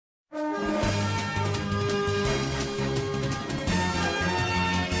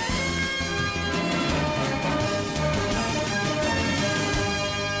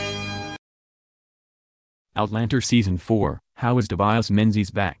Outlander Season 4, how is Tobias Menzies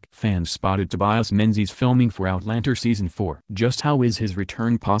back? Fans spotted Tobias Menzies filming for Outlander Season 4. Just how is his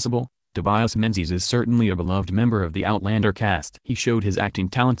return possible? Tobias Menzies is certainly a beloved member of the Outlander cast. He showed his acting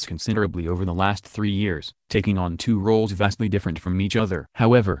talents considerably over the last 3 years, taking on 2 roles vastly different from each other.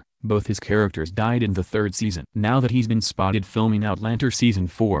 However, both his characters died in the 3rd season. Now that he's been spotted filming Outlander Season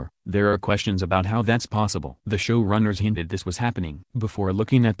 4, there are questions about how that's possible. The showrunners hinted this was happening before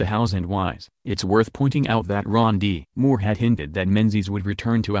looking at the hows and whys. It's worth pointing out that Ron D. Moore had hinted that Menzies would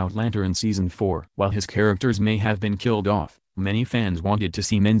return to Outlander in Season 4. While his characters may have been killed off, many fans wanted to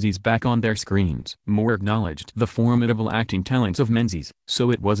see Menzies back on their screens. Moore acknowledged the formidable acting talents of Menzies, so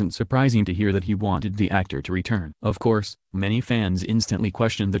it wasn't surprising to hear that he wanted the actor to return. Of course, many fans instantly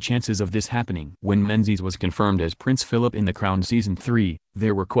questioned the chances of this happening. When Menzies was confirmed as Prince Philip in The Crown Season 3,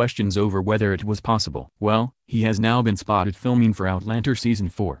 there were questions over whether it was possible. Well, he has now been spotted filming for Outlander Season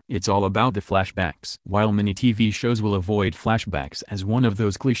 4. It's all about the flashbacks. While many TV shows will avoid flashbacks as one of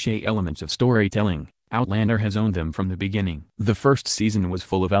those cliché elements of storytelling, Outlander has owned them from the beginning. The first season was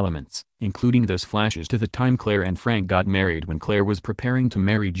full of elements, including those flashes to the time Claire and Frank got married when Claire was preparing to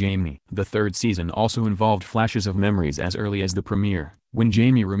marry Jamie. The 3rd season also involved flashes of memories as early as the premiere, when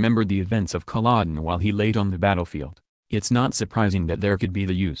Jamie remembered the events of Culloden while he laid on the battlefield. It's not surprising that there could be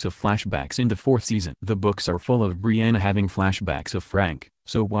the use of flashbacks in the 4th season. The books are full of Brianna having flashbacks of Frank,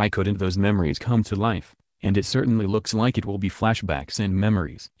 so why couldn't those memories come to life? And it certainly looks like it will be flashbacks and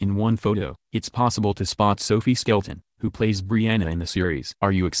memories. In one photo, it's possible to spot Sophie Skelton, who plays Brianna in the series.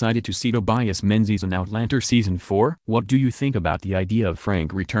 Are you excited to see Tobias Menzies in Outlander Season 4? What do you think about the idea of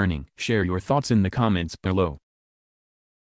Frank returning? Share your thoughts in the comments below.